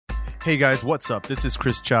Hey guys, what's up? This is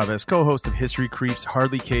Chris Chavez, co-host of History Creeps,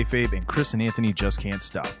 Hardly Kayfabe, and Chris and Anthony Just Can't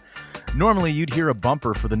Stop. Normally, you'd hear a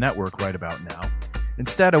bumper for the network right about now.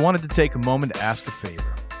 Instead, I wanted to take a moment to ask a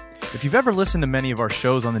favor. If you've ever listened to many of our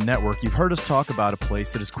shows on the network, you've heard us talk about a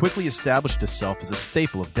place that has quickly established itself as a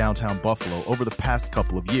staple of downtown Buffalo over the past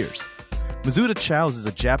couple of years. Mizuta Chow's is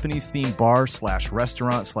a Japanese-themed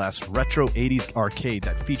bar/restaurant/retro 80s arcade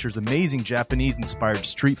that features amazing Japanese-inspired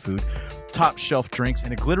street food, top-shelf drinks,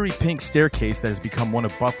 and a glittery pink staircase that has become one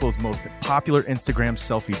of Buffalo's most popular Instagram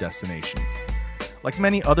selfie destinations. Like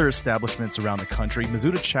many other establishments around the country,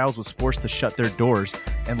 Mizuta Chow's was forced to shut their doors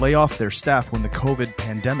and lay off their staff when the COVID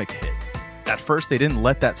pandemic hit. At first, they didn't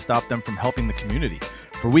let that stop them from helping the community.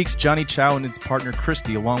 For weeks, Johnny Chow and his partner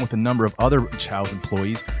Christy, along with a number of other Chow's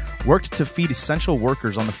employees, worked to feed essential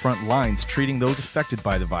workers on the front lines, treating those affected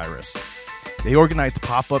by the virus. They organized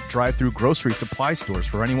pop-up drive-through grocery supply stores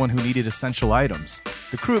for anyone who needed essential items.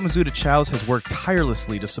 The crew at Mizuta Chow's has worked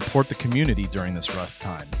tirelessly to support the community during this rough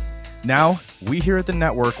time. Now, we here at the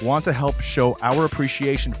network want to help show our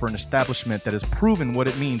appreciation for an establishment that has proven what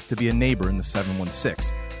it means to be a neighbor in the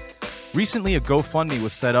 716. Recently, a GoFundMe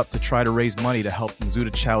was set up to try to raise money to help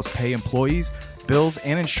Mizuta Chow's pay employees, bills,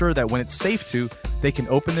 and ensure that when it's safe to, they can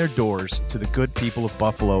open their doors to the good people of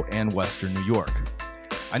Buffalo and Western New York.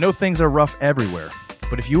 I know things are rough everywhere,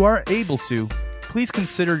 but if you are able to, please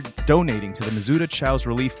consider donating to the Mizuta Chow's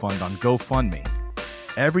Relief Fund on GoFundMe.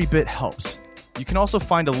 Every bit helps. You can also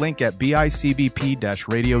find a link at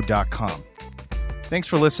bicbp-radio.com. Thanks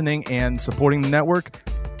for listening and supporting the network.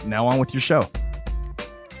 Now on with your show.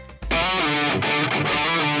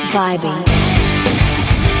 Vibing.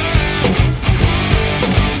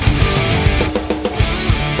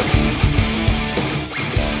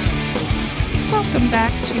 Welcome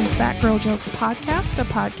back to Fat Girl Jokes Podcast, a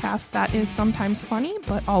podcast that is sometimes funny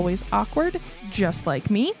but always awkward, just like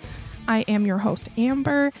me. I am your host,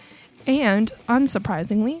 Amber, and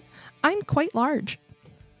unsurprisingly, I'm quite large.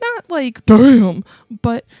 Not like, damn,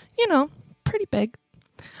 but, pretty big.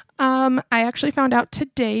 I actually found out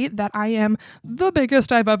today that I am the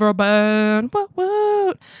biggest I've ever been.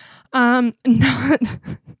 What? Not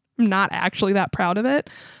actually that proud of it.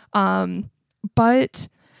 But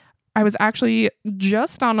I was actually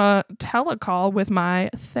just on a telecall with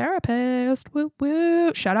my therapist.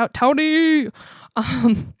 Shout out Tony.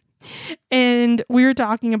 And we were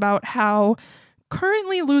talking about how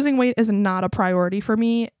currently losing weight is not a priority for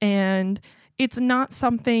me, and it's not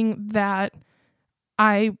something that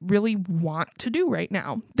I really want to do right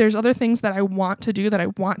now. There's other things that I want to do, that I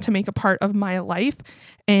want to make a part of my life,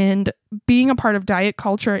 and being a part of diet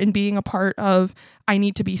culture and being a part of I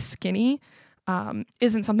need to be skinny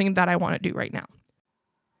isn't something that I want to do right now.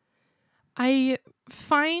 I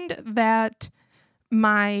find that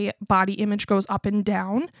my body image goes up and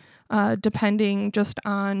down depending just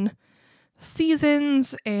on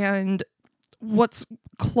seasons and what's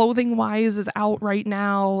clothing wise is out right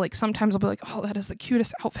now. Like sometimes I'll be like, oh, that is the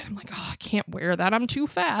cutest outfit. I'm like, oh, I can't wear that. I'm too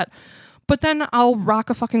fat. But then I'll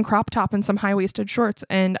rock a fucking crop top and some high-waisted shorts,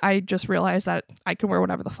 and I just realize that I can wear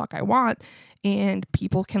whatever the fuck I want and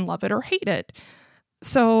people can love it or hate it.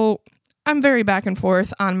 So I'm very back and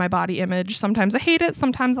forth on my body image. Sometimes I hate it,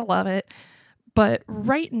 sometimes I love it. But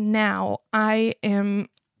right now I am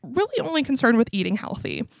really only concerned with eating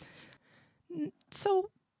healthy.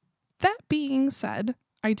 So that being said,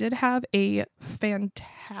 I did have a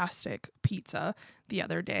fantastic pizza the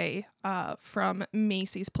other day from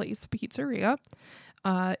Macy's Place Pizzeria.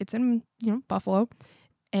 It's in Buffalo,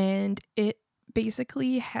 and it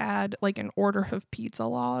basically had like an order of pizza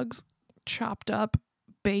logs chopped up,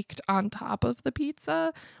 baked on top of the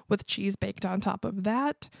pizza with cheese baked on top of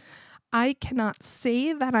that. I cannot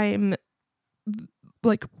say that I'm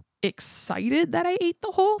like excited that I ate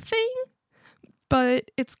the whole thing,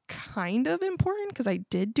 but it's kind of important because I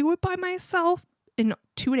did do it by myself in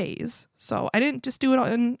 2 days. So I didn't just do it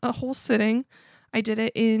in a whole sitting. I did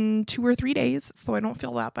it in 2 or 3 days, so I don't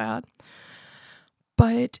feel that bad.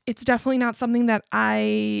 But it's definitely not something that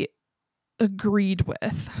I agreed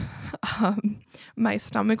with. My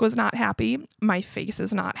stomach was not happy. My face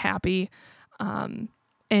is not happy.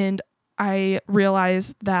 And I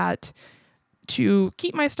realized that to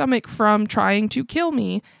keep my stomach from trying to kill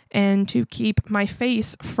me and to keep my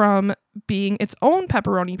face from being its own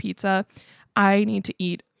pepperoni pizza, I need to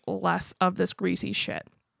eat less of this greasy shit.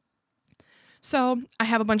 So I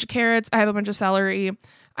have a bunch of carrots. I have a bunch of celery.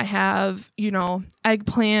 I have,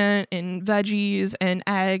 eggplant and veggies and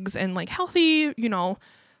eggs and like healthy,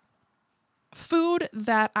 food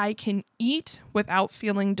that I can eat without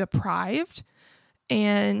feeling deprived.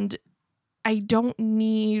 And I don't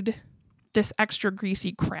need this extra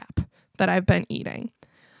greasy crap. that I've been eating.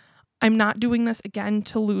 I'm not doing this again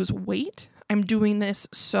to lose weight. I'm doing this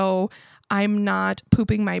so I'm not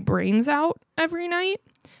pooping my brains out every night.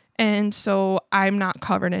 And so I'm not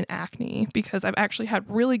covered in acne, because I've actually had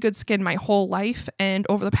really good skin my whole life. And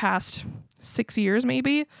over the past 6 years,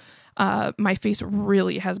 maybe, my face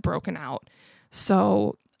really has broken out.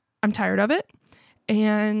 So I'm tired of it.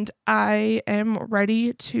 And I am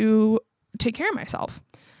ready to take care of myself.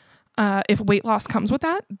 If weight loss comes with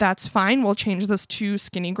that, that's fine. We'll change this to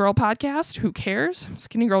Skinny Girl Podcast. Who cares?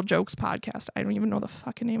 Skinny Girl Jokes Podcast. I don't even know the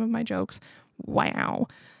fucking name of my jokes. Wow.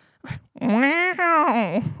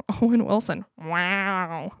 Wow. Owen Wilson.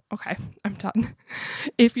 Wow. Okay, I'm done.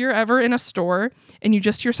 If you're ever in a store and you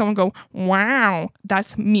just hear someone go, wow,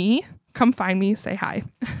 that's me. Come find me. Say hi.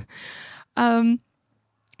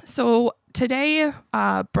 So today,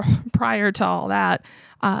 prior to all that,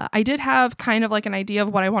 I did have kind of like an idea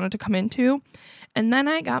of what I wanted to come into. And then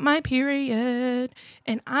I got my period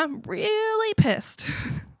and I'm really pissed.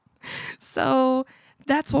 So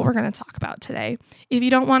that's what we're going to talk about today. If you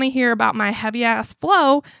don't want to hear about my heavy ass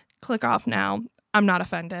flow, click off now. I'm not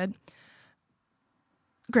offended.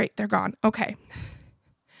 Great, they're gone. Okay.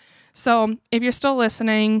 So if you're still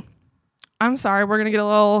listening, I'm sorry. We're going to get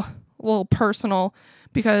a little personal,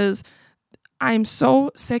 because I'm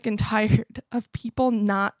so sick and tired of people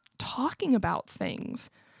not talking about things.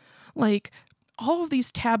 Like all of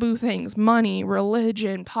these taboo things, money,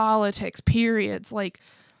 religion, politics, periods, like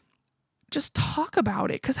just talk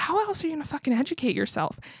about it. Because how else are you going to fucking educate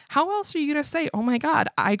yourself? How else are you going to say, oh my God,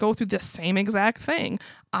 I go through the same exact thing.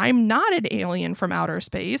 I'm not an alien from outer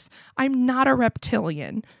space. I'm not a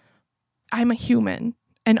reptilian. I'm a human,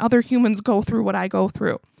 and other humans go through what I go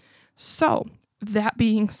through. So that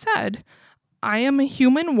being said, I am a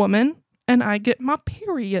human woman and I get my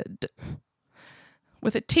period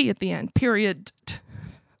with a T at the end. Period.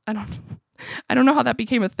 I don't know how that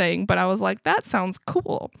became a thing, but I was like, that sounds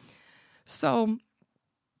cool. So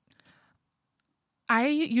I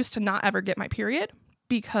used to not ever get my period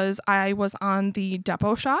because I was on the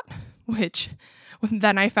depot shot, which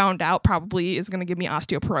then I found out probably is going to give me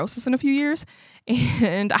osteoporosis in a few years.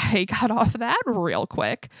 And I got off that real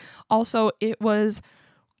quick. Also, it was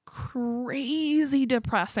crazy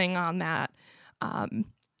depressing on that.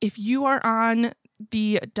 If you are on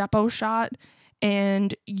the depot shot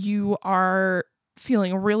and you are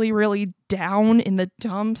feeling really, really down in the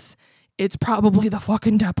dumps, it's probably the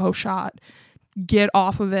fucking depot shot. Get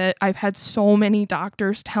off of it. I've had so many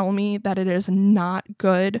doctors tell me that it is not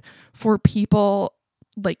good for people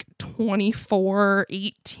like 24,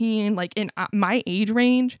 18, like in my age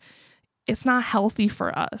range. It's not healthy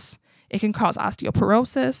for us. It can cause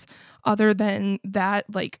osteoporosis. Other than that,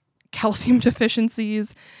 like calcium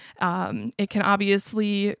deficiencies. It can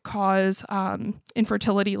obviously cause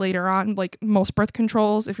infertility later on, like most birth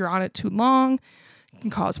controls, if you're on it too long. It can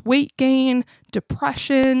cause weight gain,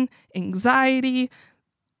 depression, anxiety.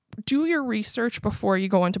 Do your research before you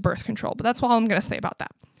go into birth control, but that's all I'm going to say about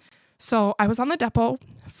that. So I was on the depot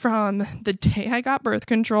from the day I got birth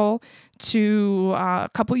control to a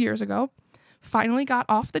couple years ago. Finally got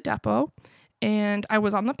off the depot and I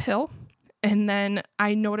was on the pill. And then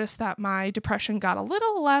I noticed that my depression got a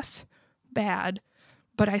little less bad,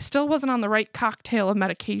 but I still wasn't on the right cocktail of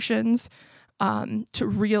medications to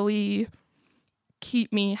really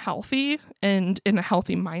keep me healthy and in a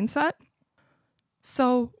healthy mindset.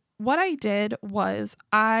 So what I did was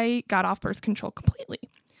I got off birth control completely.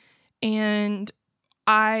 And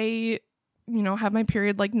I, have my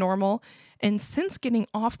period like normal. And since getting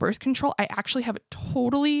off birth control, I actually have a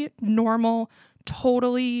totally normal,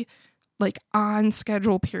 totally like on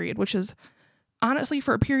schedule period, which is honestly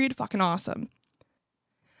for a period fucking awesome.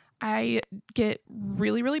 I get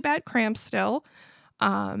really, really bad cramps still.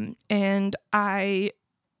 And I,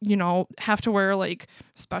 have to wear like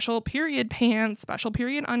special period pants, special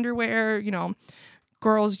period underwear,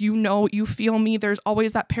 girls, you feel me. There's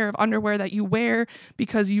always that pair of underwear that you wear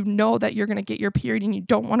because you know that you're going to get your period and you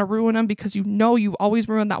don't want to ruin them because you always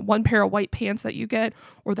ruin that one pair of white pants that you get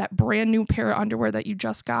or that brand new pair of underwear that you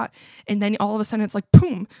just got. And then all of a sudden it's like,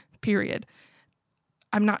 boom, period.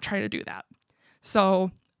 I'm not trying to do that. So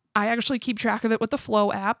I actually keep track of it with the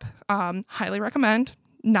Flow app. Highly recommend.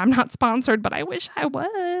 I'm not sponsored, but I wish I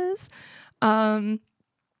was.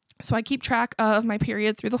 So I keep track of my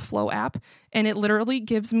period through the Flow app, and it literally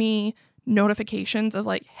gives me notifications of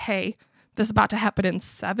like, hey, this is about to happen in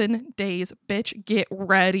 7 days, bitch, get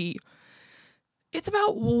ready. It's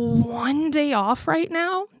about 1 day off right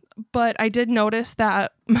now, but I did notice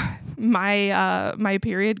that my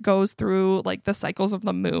period goes through like the cycles of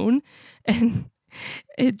the moon, and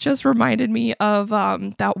It just reminded me of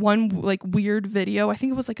that one like weird video. I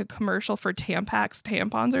think it was like a commercial for Tampax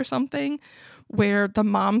tampons or something, where the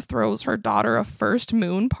mom throws her daughter a first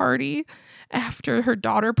moon party after her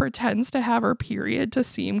daughter pretends to have her period to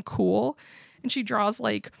seem cool. And she draws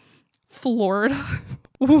like Florida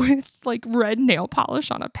with like red nail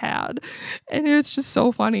polish on a pad. And it's just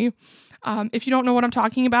so funny. If you don't know what I'm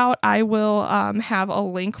talking about, I will have a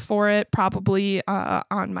link for it probably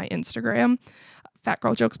on my Instagram, Fat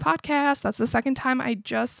Girl Jokes Podcast. That's the second time I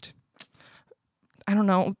don't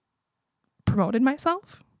know, promoted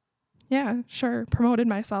myself. Yeah, sure. Promoted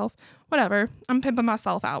myself. Whatever. I'm pimping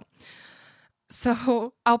myself out.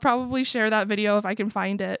 So I'll probably share that video if I can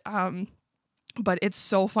find it. But it's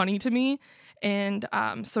so funny to me. And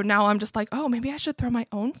so now I'm just like, oh, maybe I should throw my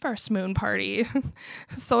own first moon party.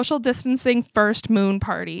 Social distancing first moon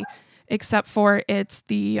party. Except for it's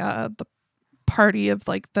the party of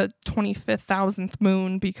like the 25,000th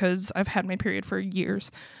moon because I've had my period for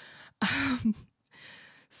years.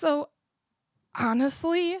 So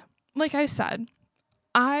honestly, like I said,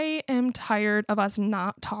 I am tired of us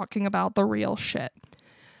not talking about the real shit.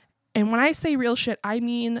 And when I say real shit, I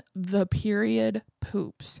mean the period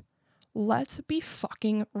poops. Let's be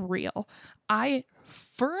fucking real. I,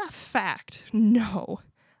 for a fact, know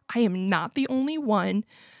I am not the only one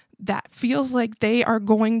that feels like they are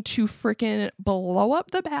going to freaking blow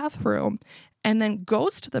up the bathroom and then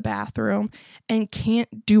goes to the bathroom and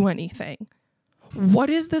can't do anything. What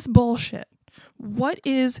is this bullshit? What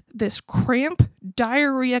is this cramp,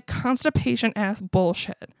 diarrhea, constipation ass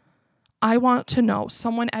bullshit? I want to know.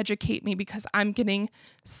 Someone educate me because I'm getting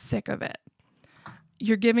sick of it.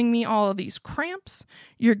 You're giving me all of these cramps.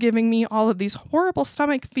 You're giving me all of these horrible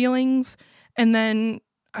stomach feelings. And then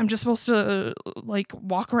I'm just supposed to like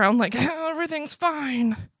walk around like everything's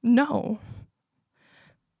fine. No,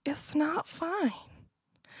 it's not fine.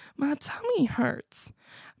 My tummy hurts.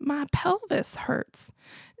 My pelvis hurts.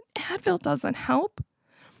 Advil doesn't help.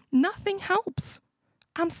 Nothing helps.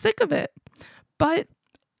 I'm sick of it. But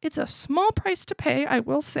it's a small price to pay, I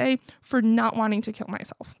will say, for not wanting to kill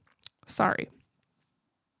myself. Sorry.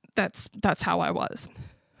 That's how I was.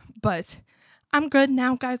 But I'm good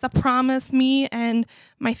now, guys. I promise. Me and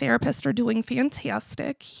my therapist are doing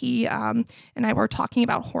fantastic. He and I were talking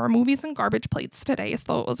about horror movies and garbage plates today,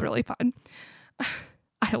 so it was really fun.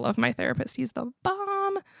 I love my therapist. He's the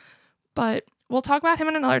bomb. But we'll talk about him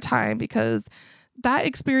in another time because that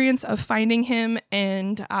experience of finding him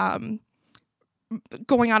and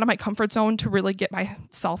going out of my comfort zone to really get my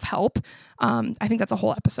self-help, I think that's a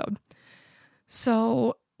whole episode.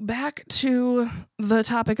 So back to the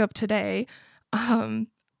topic of today.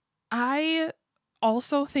 I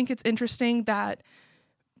also think it's interesting that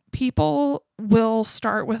people will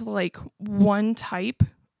start with like one type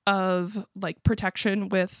of like protection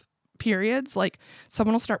with periods. Like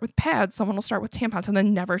someone will start with pads, someone will start with tampons and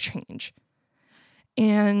then never change.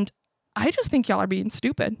 And I just think y'all are being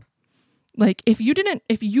stupid. Like if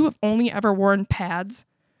you have only ever worn pads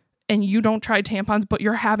and you don't try tampons, but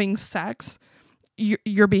you're having sex,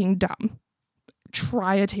 you're being dumb.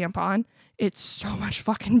 Try a tampon. It's so much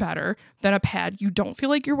fucking better than a pad. You don't feel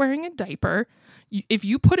like you're wearing a diaper. If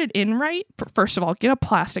you put it in right, first of all, get a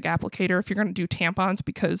plastic applicator if you're going to do tampons,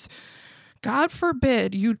 because God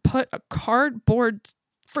forbid you'd put a cardboard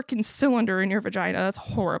freaking cylinder in your vagina. That's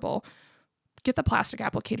horrible. Get the plastic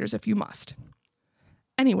applicators if you must.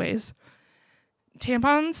 Anyways,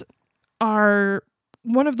 tampons are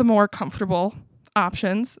one of the more comfortable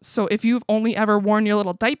options. So if you've only ever worn your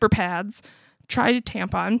little diaper pads, try a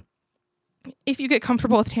tampon. If you get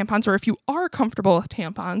comfortable with tampons, or if you are comfortable with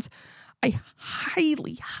tampons, I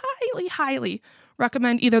highly, highly, highly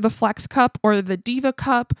recommend either the Flex Cup or the Diva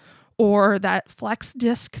Cup or that Flex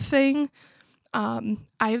Disc thing.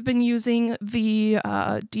 I've been using the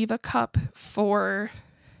Diva Cup for,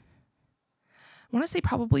 I want to say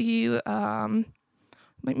probably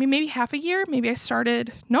maybe half a year. Maybe I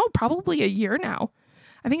started, no, probably a year now.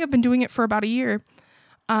 I think I've been doing it for about a year.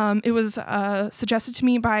 It was suggested to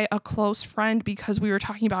me by a close friend because we were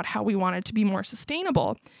talking about how we wanted to be more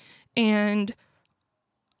sustainable. And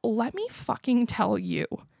let me fucking tell you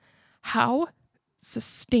how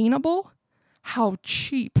sustainable, how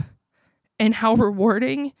cheap, and how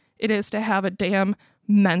rewarding it is to have a damn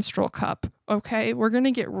menstrual cup. Okay, we're going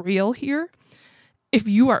to get real here. If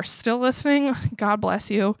you are still listening, God bless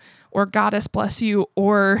you, or Goddess bless you,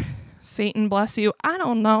 or Satan bless you. I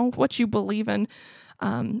don't know what you believe in.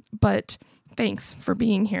 But thanks for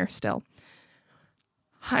being here still.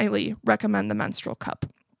 Highly recommend the menstrual cup.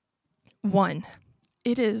 1,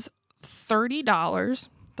 it is $30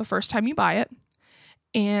 the first time you buy it.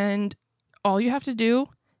 And All you have to do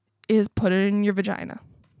is put it in your vagina.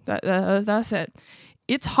 That's it.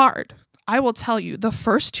 It's hard. I will tell you, the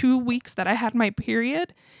first 2 weeks that I had my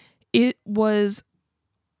period, it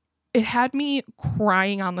had me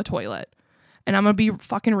crying on the toilet. And I'm going to be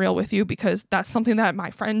fucking real with you because that's something that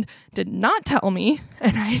my friend did not tell me.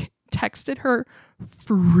 And I texted her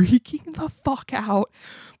freaking the fuck out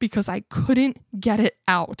because I couldn't get it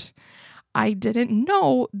out. I didn't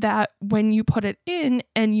know that when you put it in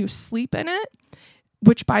and you sleep in it,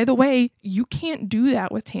 which, by the way, you can't do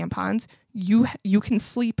that with tampons. You can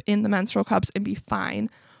sleep in the menstrual cups and be fine.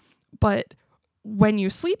 But when you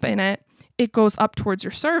sleep in it, it goes up towards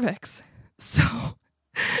your cervix. So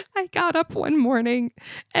I got up one morning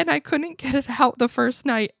and I couldn't get it out the first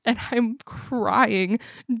night. And I'm crying,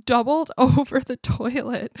 doubled over the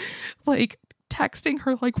toilet, like texting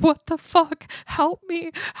her, like, what the fuck? Help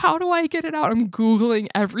me. How do I get it out? I'm Googling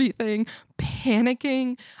everything,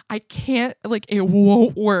 panicking. I can't, like, it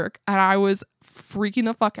won't work. And I was freaking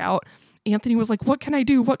the fuck out. Anthony was like, what can I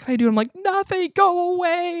do? What can I do? I'm like, nothing, go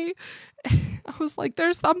away. I was like,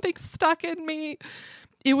 there's something stuck in me.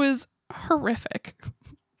 It was horrific,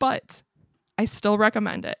 but I still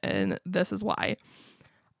recommend it. And this is why.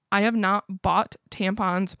 I have not bought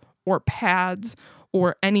tampons or pads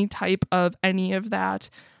or any type of any of that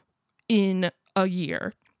in a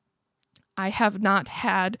year. I have not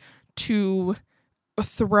had to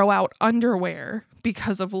throw out underwear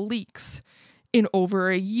because of leaks in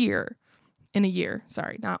over a year. In a year.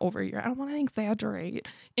 Sorry, not over a year. I don't want to exaggerate.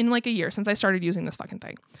 In like a year since I started using this fucking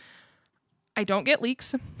thing. I don't get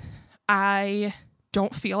leaks. I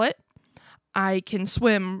don't feel it. I can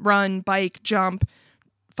swim, run, bike, jump,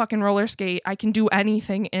 fucking roller skate. I can do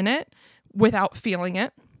anything in it without feeling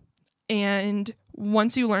it. And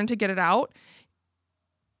once you learn to get it out,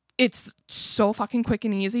 it's so fucking quick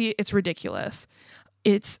and easy. It's ridiculous.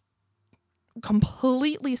 It's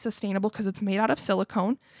completely sustainable because it's made out of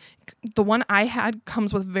silicone. The one I had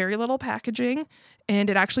comes with very little packaging, and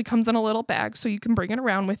it actually comes in a little bag so you can bring it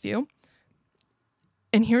around with you.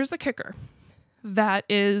 And here's the kicker. That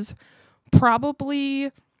is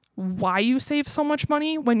probably why you save so much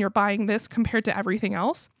money when you're buying this compared to everything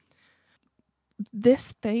else.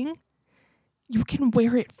 This thing, you can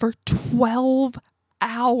wear it for 12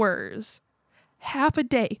 hours, half a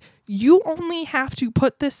day. You only have to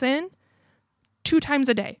put this in 2 times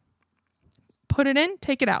a day. Put it in,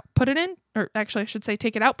 take it out, put it in, or actually I should say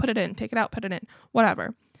take it out, put it in, take it out, put it in,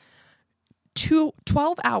 whatever.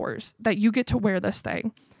 12 hours that you get to wear this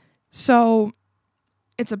thing. So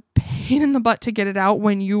it's a pain in the butt to get it out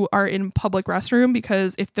when you are in public restroom,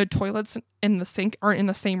 because if the toilets and the sink aren't in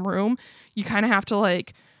the same room, you kind of have to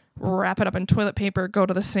like wrap it up in toilet paper, go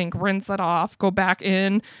to the sink, rinse it off, go back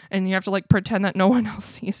in, and you have to like pretend that no one else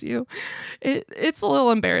sees you. It's a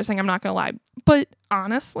little embarrassing, I'm not gonna lie. But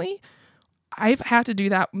honestly, I've had to do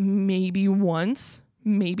that maybe once,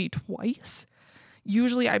 maybe twice.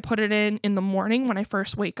 Usually I put it in the morning when I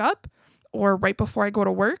first wake up, or right before I go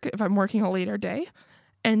to work if I'm working a later day.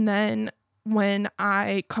 And then when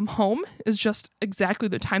I come home is just exactly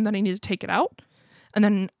the time that I need to take it out. And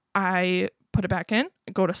then I put it back in,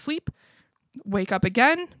 go to sleep, wake up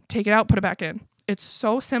again, take it out, put it back in. It's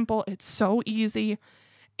so simple. It's so easy.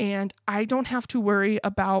 And I don't have to worry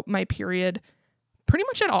about my period pretty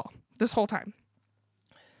much at all this whole time.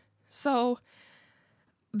 So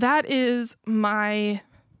that is my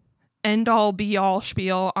end all be all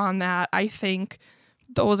spiel on that. I think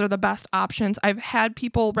those are the best options. I've had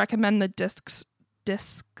people recommend the discs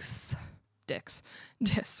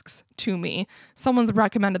to me. Someone's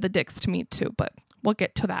recommended the dicks to me too, but we'll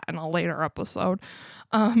get to that in a later episode.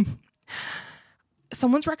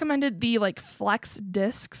 Someone's recommended the like flex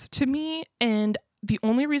discs to me, and the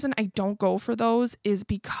only reason I don't go for those is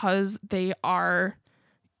because they are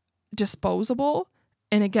disposable.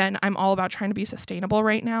 And again, I'm all about trying to be sustainable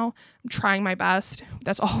right now. I'm trying my best.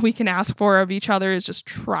 That's all we can ask for of each other, is just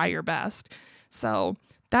try your best. So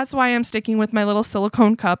that's why I'm sticking with my little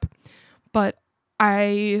silicone cup. But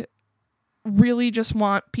I really just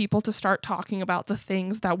want people to start talking about the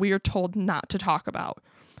things that we are told not to talk about.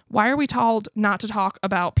 Why are we told not to talk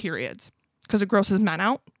about periods? Because it grosses men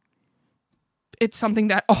out? It's something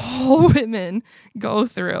that all women go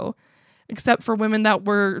through, except for women that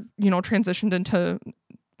were, transitioned into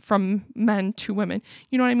from men to women.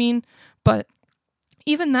 You know what I mean? But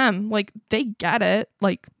even them, like, they get it.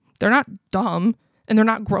 Like, they're not dumb and they're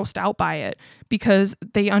not grossed out by it because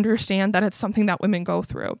they understand that it's something that women go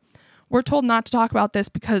through. We're told not to talk about this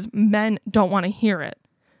because men don't want to hear it,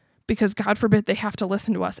 because God forbid they have to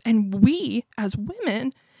listen to us. And we as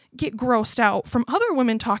women get grossed out from other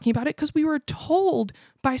women talking about it because we were told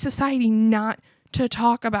by society not to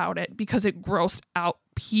talk about it because it grossed out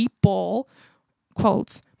people,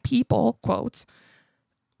 quotes,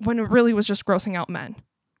 when it really was just grossing out men.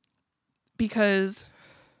 Because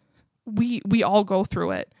we all go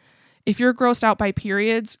through it. If you're grossed out by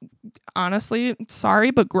periods, honestly,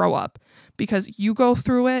 sorry, but grow up. Because you go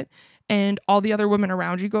through it and all the other women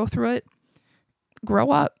around you go through it. Grow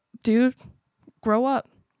up, dude. Grow up.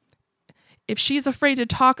 If she's afraid to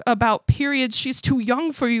talk about periods, she's too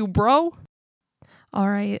young for you, bro. All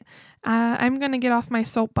right. I'm going to get off my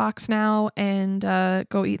soapbox now and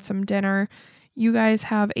go eat some dinner. You guys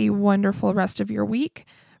have a wonderful rest of your week.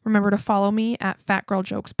 Remember to follow me at Fat Girl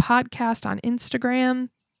Jokes Podcast on Instagram.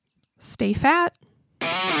 Stay fat.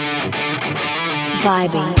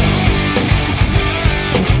 Vibing.